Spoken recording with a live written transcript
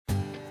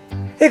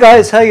Hey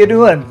guys, how you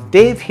doing?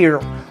 Dave here.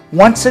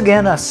 Once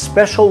again, a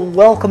special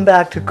welcome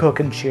back to Cook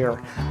and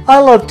Share. I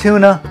love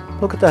tuna.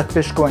 Look at that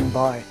fish going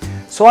by.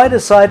 So I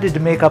decided to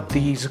make up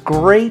these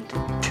great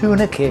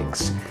tuna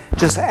cakes.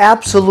 Just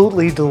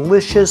absolutely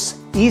delicious,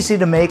 easy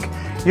to make.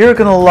 You're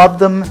gonna love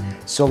them.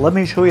 So let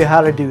me show you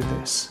how to do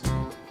this.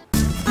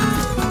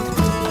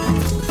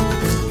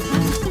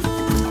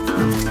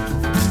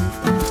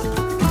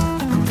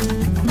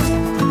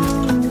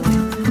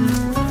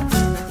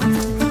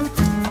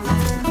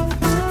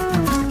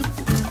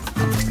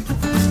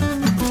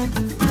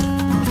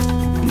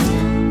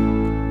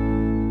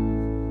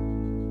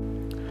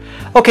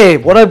 Okay,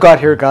 what I've got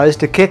here, guys,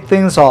 to kick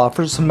things off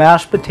are some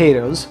mashed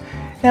potatoes,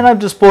 and I've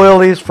just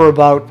boiled these for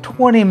about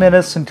 20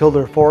 minutes until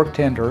they're fork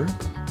tender.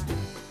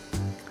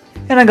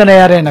 And I'm going to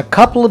add in a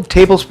couple of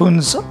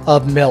tablespoons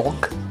of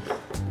milk,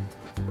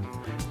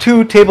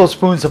 2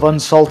 tablespoons of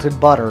unsalted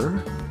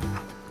butter,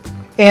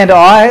 and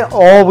I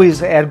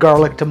always add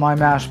garlic to my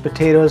mashed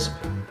potatoes.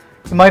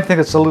 You might think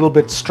it's a little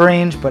bit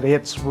strange, but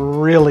it's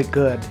really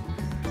good.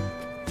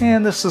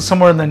 And this is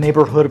somewhere in the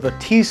neighborhood of a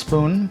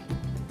teaspoon.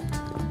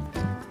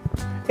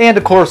 And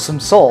of course some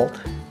salt.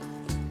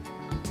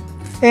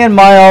 And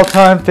my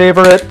all-time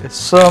favorite is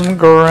some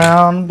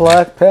ground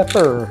black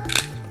pepper.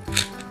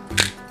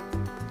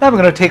 Now I'm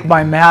going to take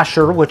my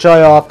masher, which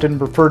I often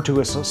refer to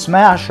as a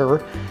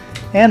smasher,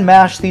 and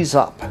mash these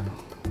up.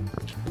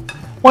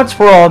 Once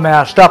we're all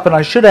mashed up, and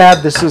I should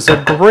add this is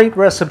a great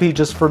recipe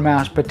just for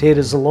mashed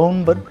potatoes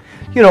alone, but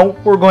you know,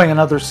 we're going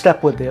another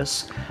step with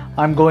this.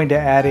 I'm going to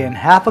add in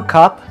half a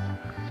cup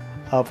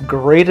of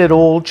grated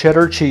old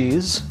cheddar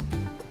cheese.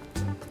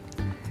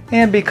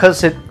 And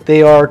because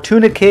they are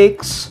tuna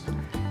cakes,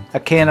 a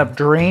can of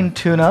drained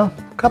tuna,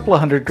 a couple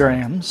of 100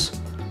 grams,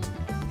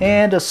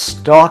 and a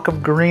stalk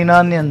of green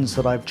onions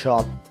that I've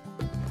chopped.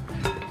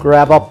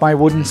 Grab up my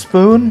wooden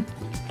spoon,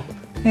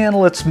 and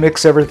let's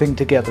mix everything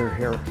together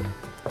here.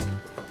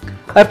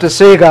 I have to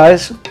say,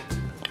 guys,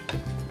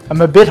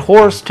 I'm a bit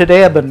hoarse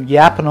today. I've been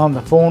yapping on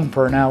the phone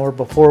for an hour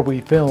before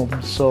we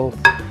film, so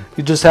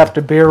you just have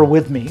to bear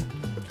with me.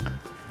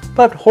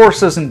 But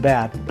hoarse isn't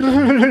bad.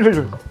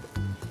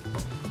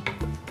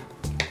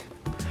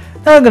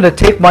 Now I'm going to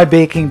take my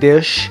baking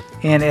dish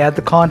and add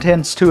the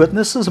contents to it, and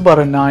this is about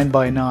a 9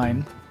 by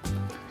 9.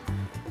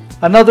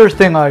 Another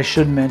thing I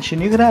should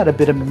mention, you can add a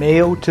bit of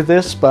mayo to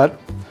this,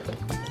 but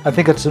I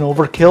think it's an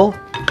overkill.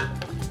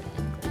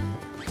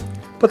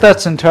 But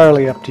that's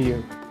entirely up to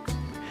you.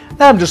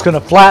 Now I'm just going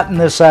to flatten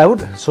this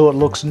out so it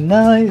looks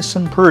nice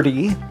and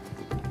pretty.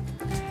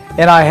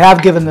 And I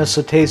have given this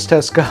a taste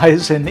test,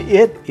 guys, and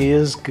it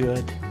is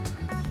good.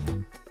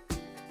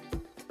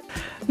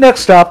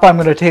 Next up, I'm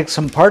going to take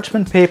some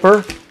parchment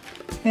paper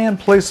and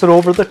place it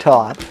over the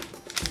top.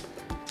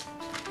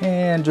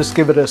 And just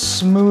give it a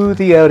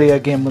smoothie outie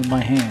again with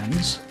my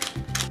hands.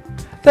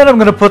 Then I'm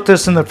going to put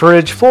this in the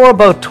fridge for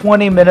about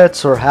 20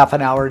 minutes or half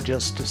an hour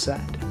just to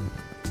set.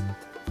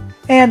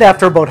 And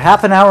after about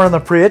half an hour in the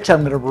fridge,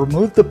 I'm going to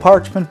remove the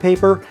parchment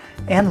paper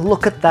and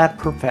look at that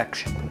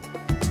perfection.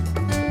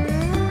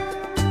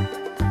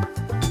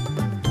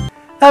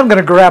 Now I'm going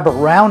to grab a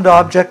round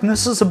object, and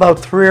this is about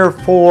 3 or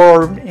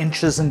 4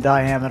 inches in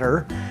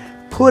diameter.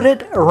 Put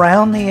it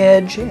around the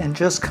edge and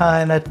just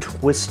kind of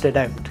twist it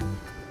out.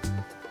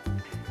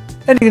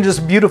 And you can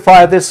just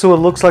beautify this so it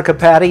looks like a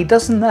patty.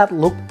 Doesn't that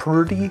look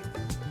pretty?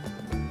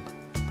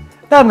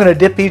 Now I'm going to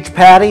dip each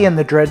patty in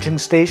the dredging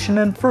station,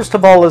 and first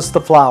of all is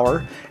the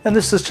flour, and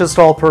this is just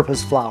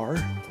all-purpose flour.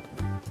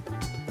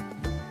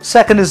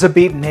 Second is a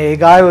beaten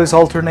egg. I always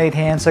alternate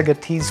hands, I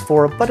get teased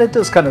for it, but it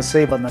does kind of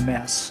save on the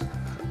mess.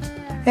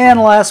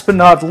 And last but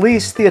not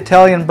least, the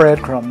Italian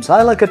breadcrumbs.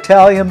 I like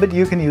Italian, but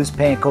you can use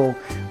panko,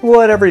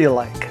 whatever you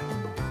like.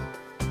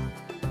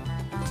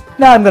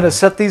 Now I'm going to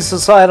set these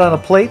aside on a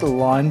plate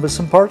lined with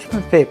some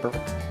parchment paper.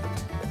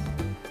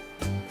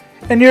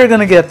 And you're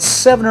going to get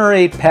 7 or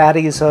 8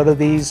 patties out of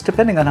these,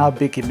 depending on how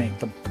big you make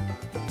them.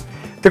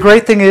 The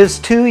great thing is,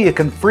 too, you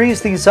can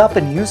freeze these up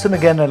and use them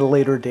again at a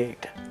later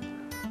date.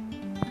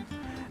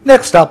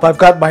 Next up, I've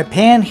got my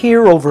pan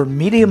here over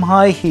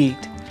medium-high heat.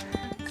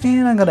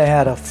 And I'm going to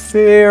add a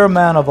fair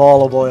amount of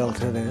olive oil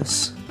to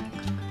this.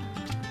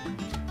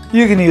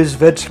 You can use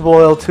vegetable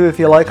oil too if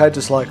you like. I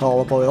just like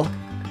olive oil.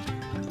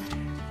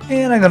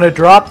 And I'm going to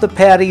drop the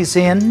patties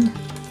in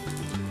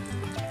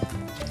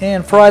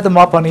and fry them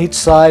up on each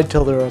side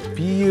till they're a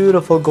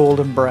beautiful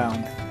golden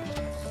brown.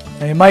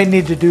 Now you might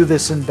need to do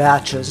this in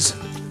batches.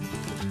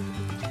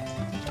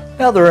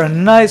 Now they're a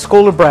nice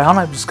golden brown.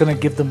 I'm just going to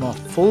give them a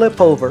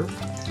flip over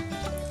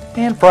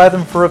and fry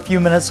them for a few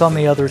minutes on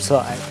the other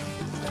side.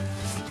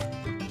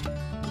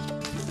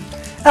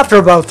 After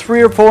about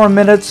 3 or 4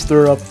 minutes,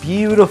 they're a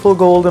beautiful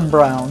golden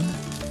brown.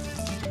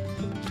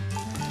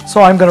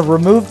 So I'm going to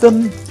remove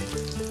them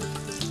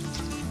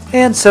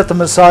and set them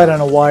aside on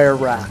a wire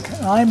rack.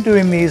 I'm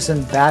doing these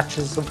in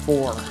batches of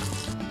 4.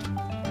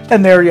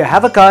 And there you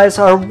have it, guys,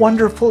 our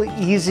wonderful,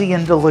 easy,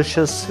 and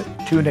delicious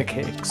tuna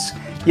cakes.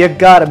 You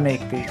gotta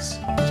make these.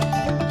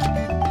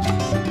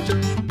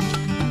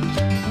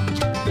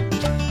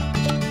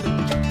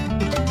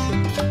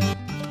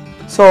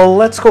 So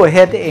let's go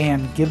ahead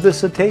and give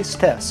this a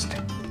taste test.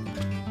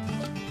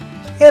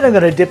 And I'm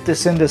going to dip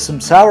this into some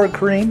sour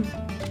cream.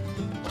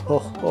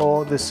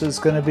 Oh, this is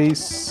going to be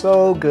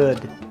so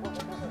good.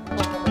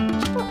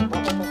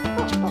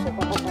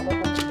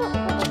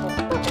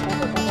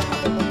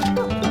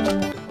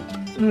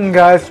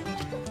 Guys,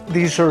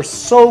 these are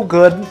so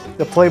good.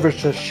 The flavors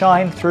just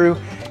shine through.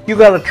 You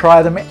got to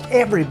try them.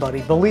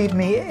 Everybody, believe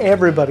me,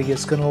 everybody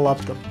is going to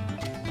love them.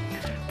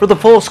 For the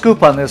full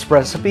scoop on this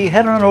recipe,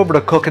 head on over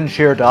to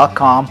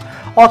cookandshare.com.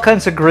 All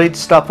kinds of great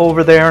stuff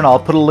over there, and I'll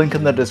put a link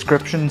in the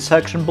description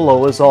section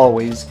below as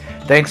always.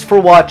 Thanks for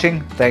watching,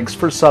 thanks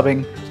for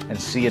subbing,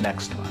 and see you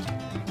next time.